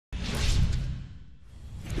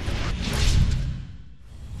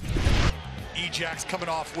Ejax coming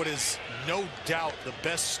off what is no doubt the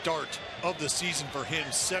best start of the season for him.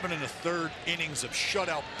 7 1/3 innings of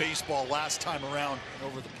shutout baseball last time around.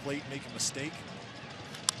 Over the plate, make a mistake.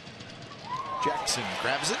 Jackson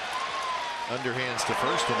grabs it, underhands to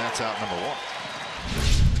first, and that's out number 1.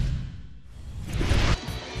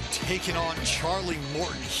 Taking on Charlie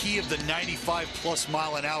Morton. He of the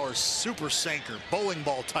 95+-mile-an-hour super sinker, bowling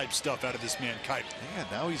ball type stuff out of this man, Kite. Yeah,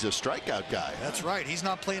 now he's a strikeout guy. That's right. He's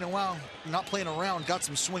not playing around. Got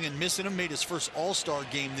some swing and miss in him. Made his first All-Star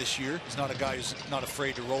game this year. He's not a guy who's not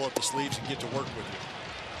afraid to roll up the sleeves and get to work with it.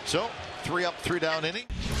 So 3 up, 3 down inning.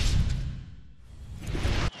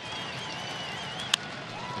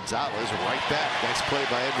 Gonzalez right back. Nice play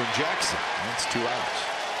by Edwin Jackson. That's 2 outs.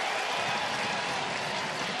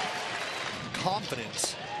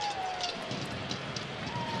 Confidence.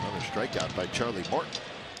 Another strikeout by Charlie Morton.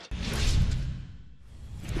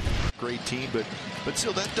 Great team, but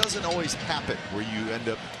still, that doesn't always happen where you end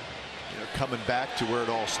up coming back to where it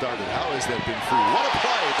all started. How has that been for you? What a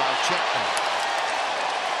play by Chapman.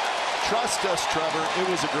 Trust us, Trevor. It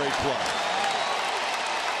was a great play.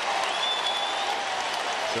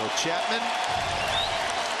 So Chapman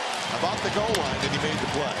about the goal line, and he made the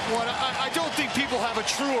play. Well, I don't think people have a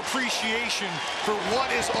true appreciation for what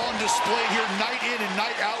is on display here night in and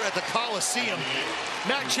night out at the Coliseum.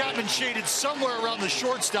 Matt Chapman shaded somewhere around the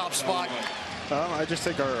shortstop spot. I just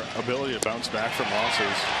think our ability to bounce back from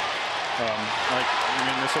losses.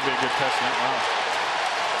 This will be a good test now.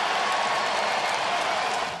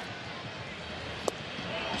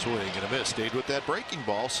 So what are you going to miss? Stayed with that breaking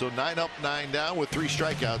ball. So 9 up, 9 down with 3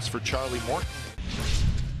 strikeouts for Charlie Morton.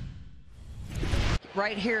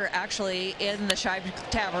 Right here, actually, in the Shibe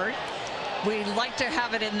Tavern. We like to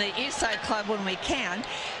have it in the East Side Club when we can.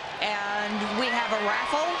 And we have a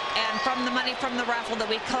raffle, and from the money from the raffle that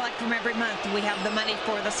we collect from every month, we have the money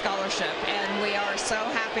for the scholarship. And we are so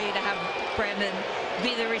happy to have Brandon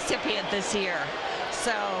be the recipient this year.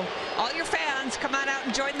 So all your fans, come on out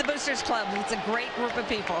and join the Boosters Club. It's a great group of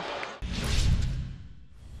people.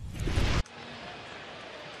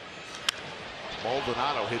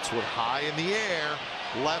 Maldonado hits one high in the air.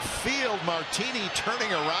 Left field, Martini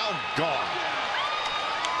turning around, gone.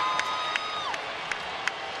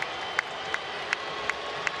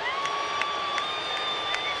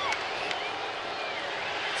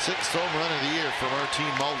 Sixth home run of the year for Martin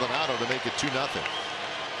Maldonado to make it 2-0.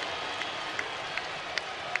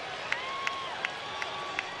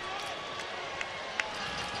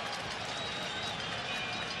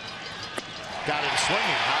 Got him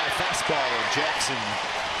swinging, high fastball, and Jackson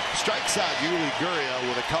strikes out Yuli Gurriel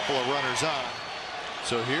with a couple of runners on.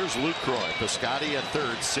 So here's Lucroy, Piscotti at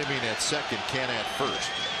third, Simeon at second, Canna at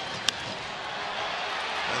first.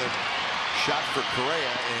 Another shot for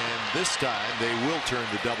Correa, and this time they will turn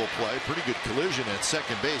the double play. Pretty good collision at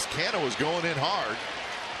second base. Canna was going in hard,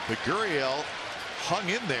 but Gurriel hung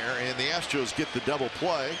in there, and the Astros get the double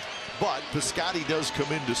play. But Piscotti does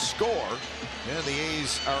come in to score, and the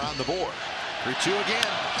A's are on the board. 3-2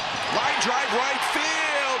 again. Line drive right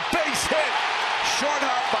field. Base hit. Short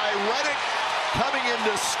hop by Reddick. Coming in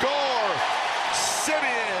to score.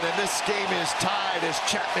 Simeon. And this game is tied as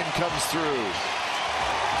Chapman comes through.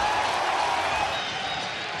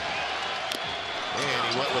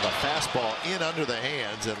 And he went with a fastball in under the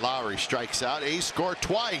hands, and Lowry strikes out. A's score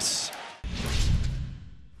twice.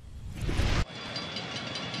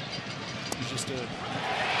 Just a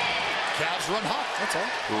Cavs run hot, that's all.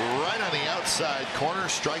 Right on the outside corner,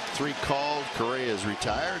 strike 3 called. Correa is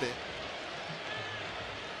retired.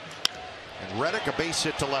 And Reddick a base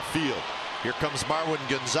hit to left field. Here comes Marwin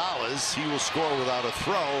Gonzalez. He will score without a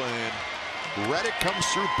throw, and Reddick comes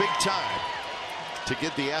through big time to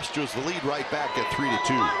get the Astros the lead right back at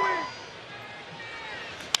 3-2.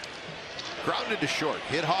 Grounded to short,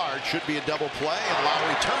 hit hard, should be a double play, and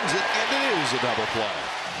Lowry turns it, and it is a double play.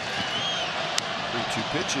 3-2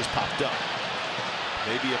 pitch is popped up.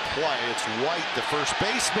 Maybe a play. It's White, the first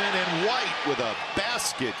baseman, and White with a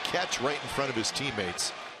basket catch right in front of his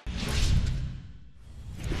teammates.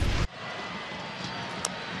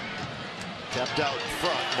 Kept out in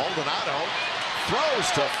front. Maldonado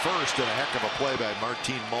throws to first, and a heck of a play by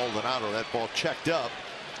Martin Maldonado. That ball checked up.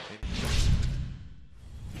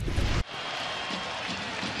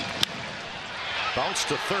 Bounce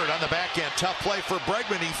to third on the backhand. Tough play for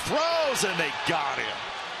Bregman. He throws, and they got him.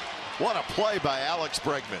 What a play by Alex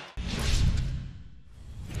Bregman.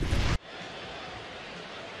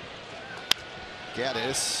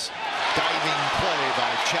 Gaddis, diving play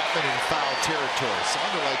by Chapman in foul territory.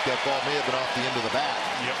 Sounded like that ball may have been off the end of the bat.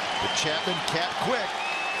 Yep. But Chapman, cat quick,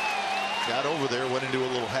 got over there, went into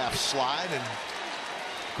a little half slide, and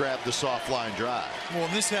grabbed the soft line drive. Well,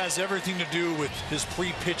 and this has everything to do with his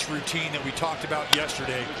pre-pitch routine that we talked about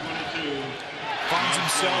yesterday. Finds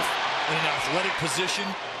himself in an athletic position.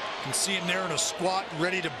 You can see him there in a squat,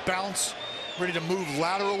 ready to bounce, ready to move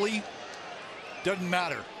laterally. Doesn't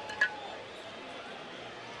matter.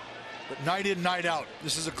 But night in, night out,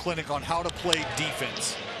 this is a clinic on how to play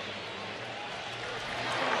defense.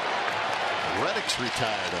 Reddick's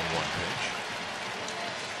retired on one pitch.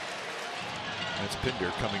 That's Pinder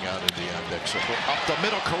coming out in the on-deck circle. Up the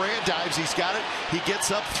middle, Correa dives. He's got it. He gets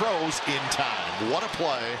up, throws in time. What a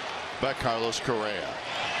play by Carlos Correa.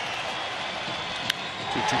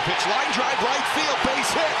 2-2 pitch, line drive, right field,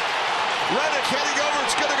 base hit. Reddick heading over.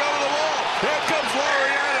 It's going to go to the wall. Here comes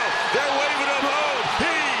Laureano. They're waving him home.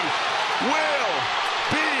 He will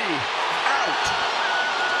be out.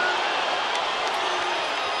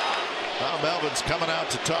 Now Melvin's coming out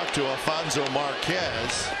to talk to Alfonso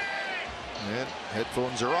Marquez. And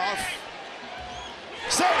headphones are off.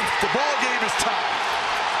 Safe. The ball game is tied.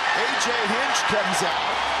 A.J. Hinch comes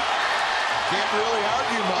out. Can't really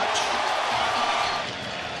argue much.